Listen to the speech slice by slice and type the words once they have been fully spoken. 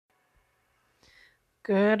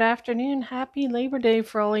Good afternoon. Happy Labor Day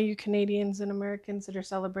for all of you Canadians and Americans that are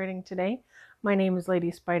celebrating today. My name is Lady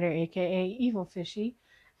Spider, aka Evil Fishy,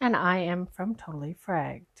 and I am from Totally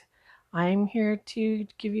Fragged. I'm here to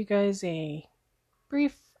give you guys a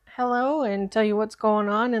brief hello and tell you what's going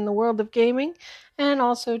on in the world of gaming, and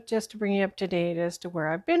also just to bring you up to date as to where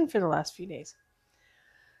I've been for the last few days.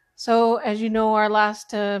 So, as you know, our last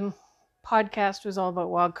podcast was all about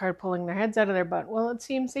Wildcard pulling their heads out of their butt. Well, it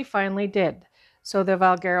seems they finally did. So the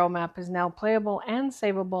Valguero map is now playable and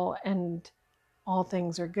savable, and all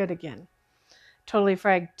things are good again. Totally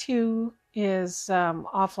Frag 2 is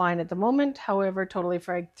offline at the moment. However, Totally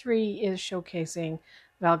Frag 3 is showcasing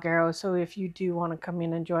Valguero. So if you do want to come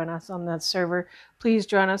in and join us on that server, please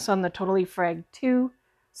join us on the Totally Frag 3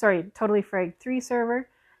 server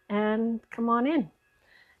and come on in.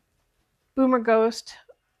 Boomer Ghost,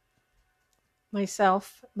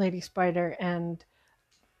 myself, Lady Spider, and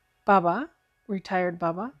Baba, retired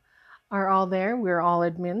Baba, are all there. We're all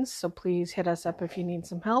admins, so please hit us up if you need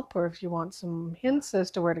some help or if you want some hints as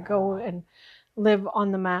to where to go and live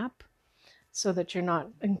on the map so that you're not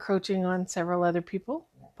encroaching on several other people.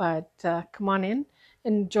 But come on in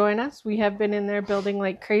and join us. We have been in there building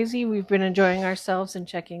like crazy. We've been enjoying ourselves and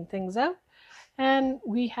checking things out. And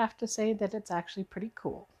we have to say that it's actually pretty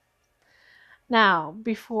cool. Now,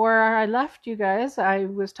 before I left you guys, I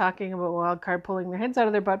was talking about Wildcard pulling their heads out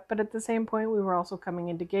of their butt, but at the same point, we were also coming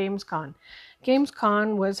into Gamescom.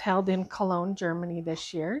 Gamescom was held in Cologne, Germany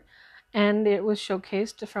this year, and it was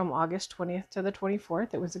showcased from August 20th to the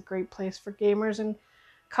 24th. It was a great place for gamers and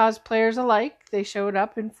cosplayers alike. They showed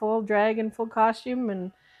up in full drag and full costume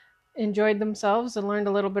and enjoyed themselves and learned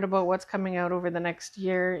a little bit about what's coming out over the next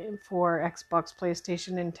year for Xbox,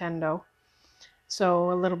 PlayStation, Nintendo.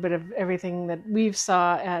 So a little bit of everything that we've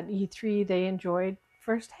saw at E3 they enjoyed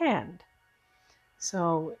firsthand.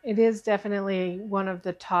 So it is definitely one of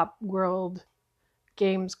the top world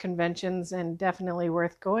games conventions and definitely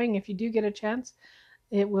worth going if you do get a chance.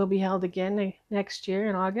 It will be held again next year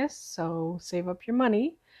in August, so save up your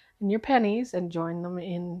money and your pennies and join them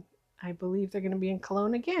in, I believe they're going to be in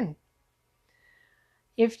Cologne again.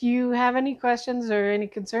 If you have any questions or any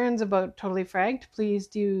concerns about Totally Fragged, please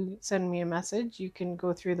do send me a message. You can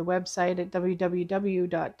go through the website at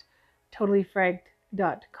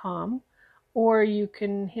www.totallyfragged.com, or you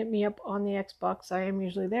can hit me up on the Xbox. I am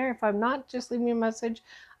usually there. If I'm not, just leave me a message.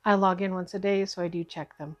 I log in once a day, so I do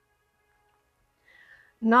check them.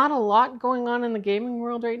 Not a lot going on in the gaming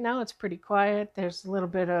world right now. It's pretty quiet. There's a little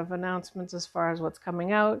bit of announcements as far as what's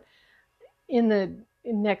coming out in the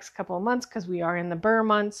next couple of months, because we are in the Burr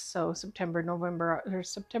months, so September,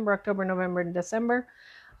 October, November, and December.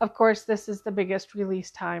 Of course, this is the biggest release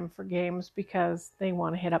time for games because they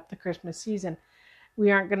want to hit up the Christmas season. We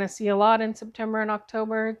aren't going to see a lot in September and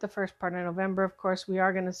October. The first part of November, of course, we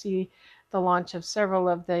are going to see the launch of several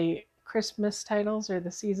of the Christmas titles or the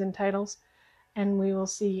season titles, and we will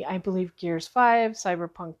see, I believe, Gears 5,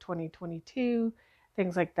 Cyberpunk 2022,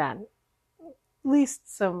 things like that. At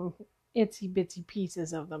least some itsy bitsy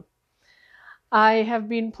pieces of them. I have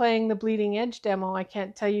been playing the Bleeding Edge demo. I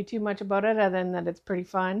can't tell you too much about it other than that it's pretty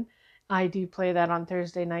fun. I do play that on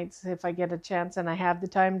Thursday nights if I get a chance and I have the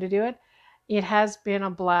time to do it. It has been a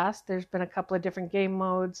blast. There's been a couple of different game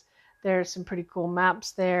modes. There's some pretty cool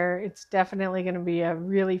maps there. It's definitely going to be a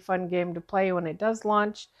really fun game to play when it does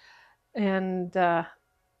launch. And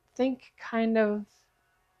think kind of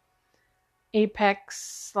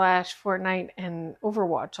Apex / Fortnite and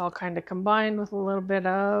Overwatch all kind of combined with a little bit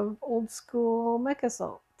of old school Mech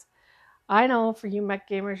Assault. I know for you mech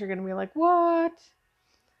gamers, you're going to be like, what?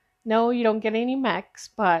 No, you don't get any mechs,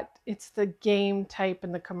 but it's the game type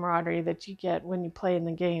and the camaraderie that you get when you play in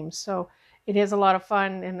the game. So it is a lot of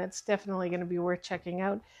fun, and it's definitely going to be worth checking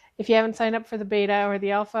out. If you haven't signed up for the beta or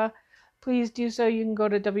the alpha, please do so. You can go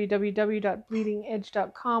to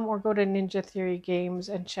www.bleedingedge.com or go to Ninja Theory Games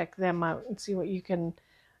and check them out and see what you can,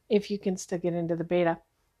 if you can still get into the beta.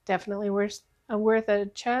 Definitely worth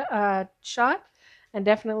a shot, and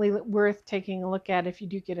definitely worth taking a look at if you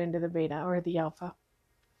do get into the beta or the alpha.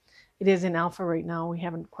 It is in alpha right now. We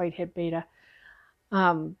haven't quite hit beta.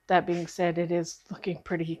 That being said, it is looking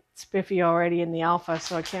pretty spiffy already in the alpha,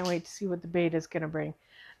 so I can't wait to see what the beta is going to bring.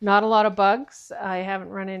 Not a lot of bugs. I haven't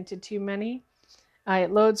run into too many. It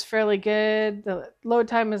loads fairly good. The load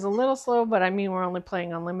time is a little slow, but I mean, we're only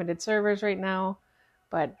playing on limited servers right now,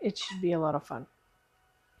 but it should be a lot of fun.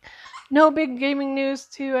 No big gaming news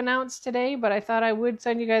to announce today, but I thought I would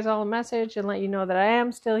send you guys all a message and let you know that I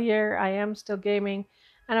am still here. I am still gaming.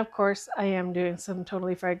 And of course, I am doing some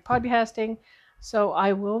Totally Fragged podcasting. So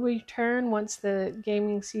I will return once the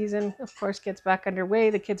gaming season, of course, gets back underway.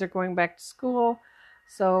 The kids are going back to school.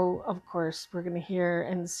 So, of course, we're going to hear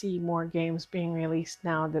and see more games being released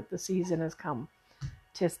now that the season has come.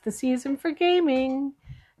 'Tis the season for gaming.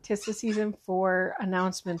 'Tis the season for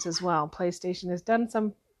announcements as well. PlayStation has done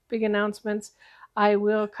some big announcements. I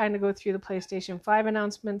will kind of go through the PlayStation 5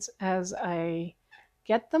 announcements as I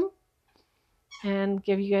get them and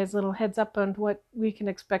give you guys a little heads up on what we can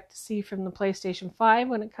expect to see from the PlayStation 5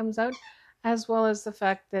 when it comes out, as well as the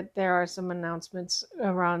fact that there are some announcements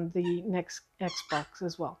around the next Xbox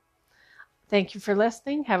as well. Thank you for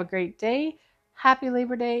listening. Have a great day. Happy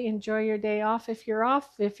Labor Day. Enjoy your day off if you're off.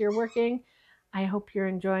 If you're working, I hope you're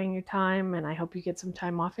enjoying your time, and I hope you get some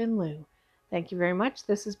time off in lieu. Thank you very much.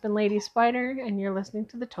 This has been Lady Spider, and you're listening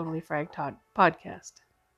to the Totally Frag podcast.